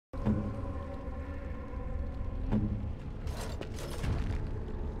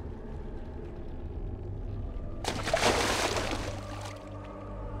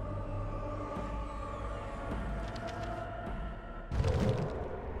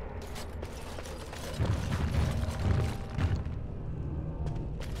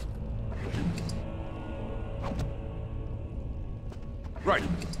Right.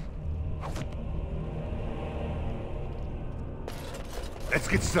 Let's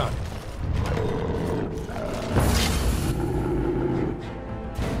get started.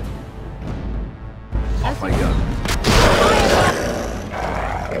 Off I go.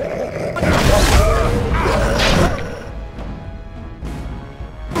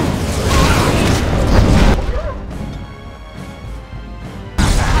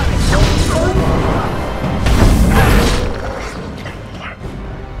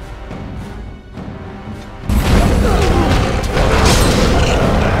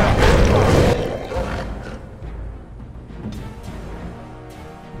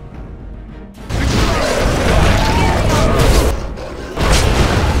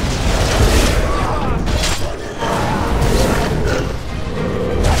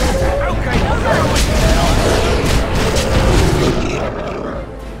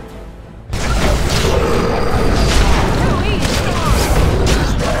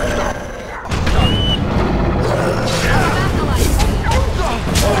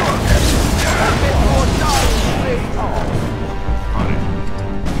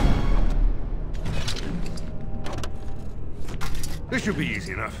 This should be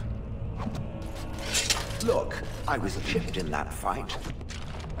easy enough. Look, I was chipped in that fight.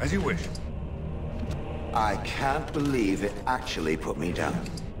 As you wish. I can't believe it actually put me down.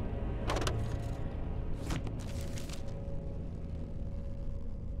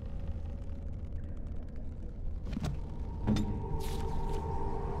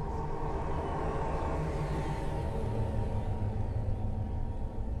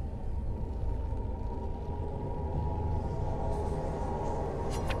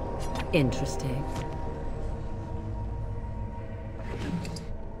 Interesting.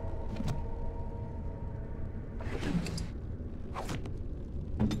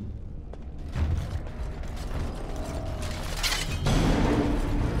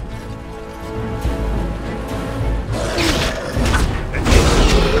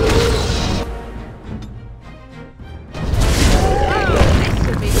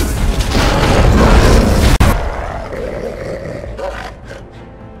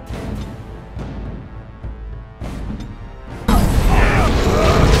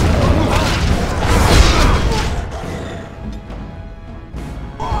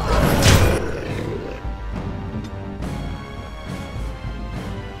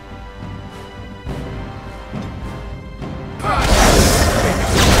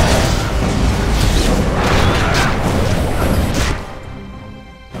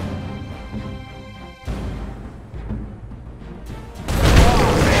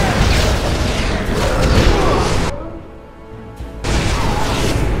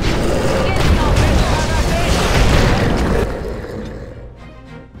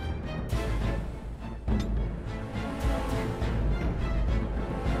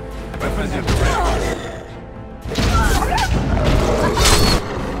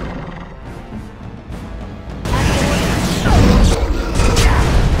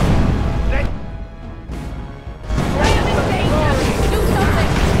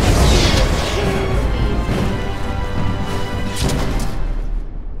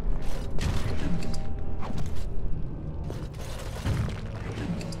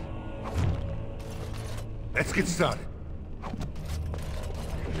 Let's get started.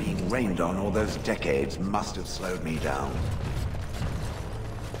 Being rained on all those decades must have slowed me down.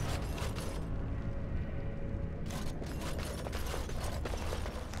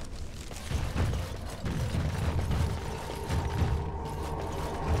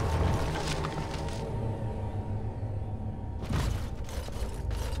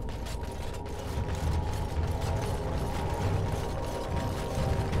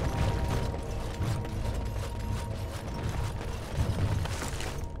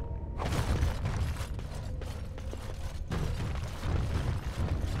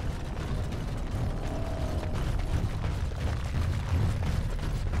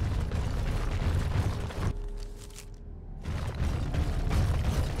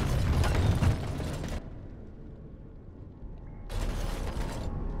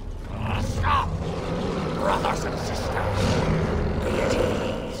 Brothers and sisters, be at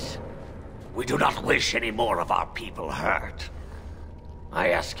ease. We do not wish any more of our people hurt. I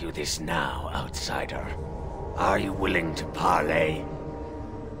ask you this now, outsider. Are you willing to parley?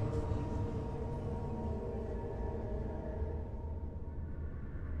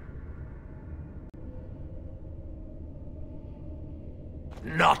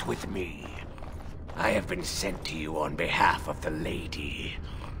 Not with me. I have been sent to you on behalf of the lady.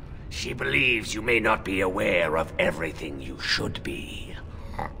 She believes you may not be aware of everything you should be.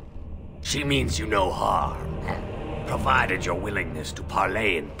 She means you no harm. provided your willingness to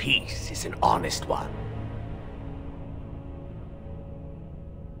parley in peace is an honest one.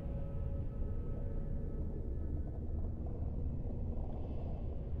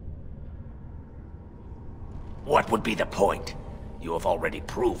 What would be the point? You have already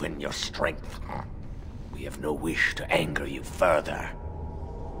proven your strength. We have no wish to anger you further.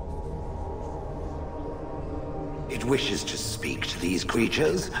 It wishes to speak to these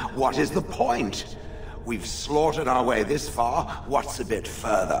creatures? What is the point? We've slaughtered our way this far. What's a bit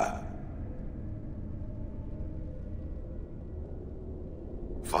further?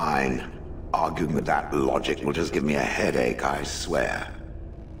 Fine. Arguing with that logic will just give me a headache, I swear.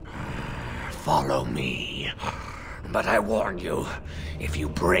 Follow me. But I warn you, if you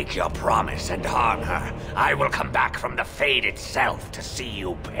break your promise and harm her, I will come back from the Fade itself to see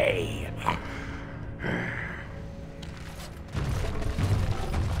you pay.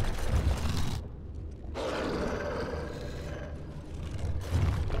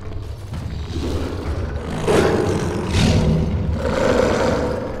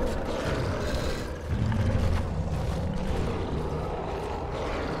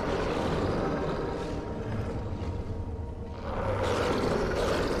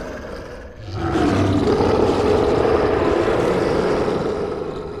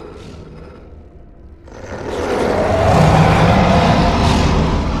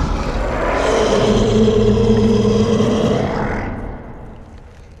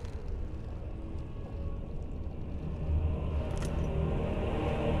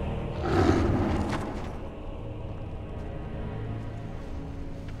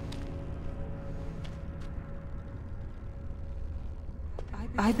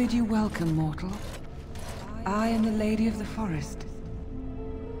 I bid you welcome, mortal. I am the Lady of the Forest.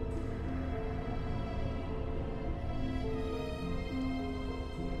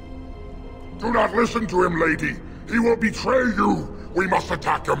 Do not listen to him, lady. He will betray you. We must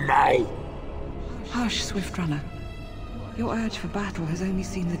attack him now. Hush, Swift Runner. Your urge for battle has only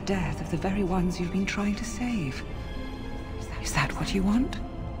seen the death of the very ones you've been trying to save. Is that what you want?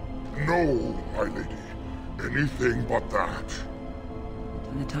 No, my lady. Anything but that.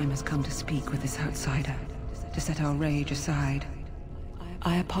 And the time has come to speak with this outsider, to set our rage aside.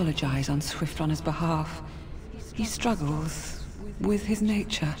 I apologize on Swift Runner's behalf. He struggles with his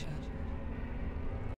nature.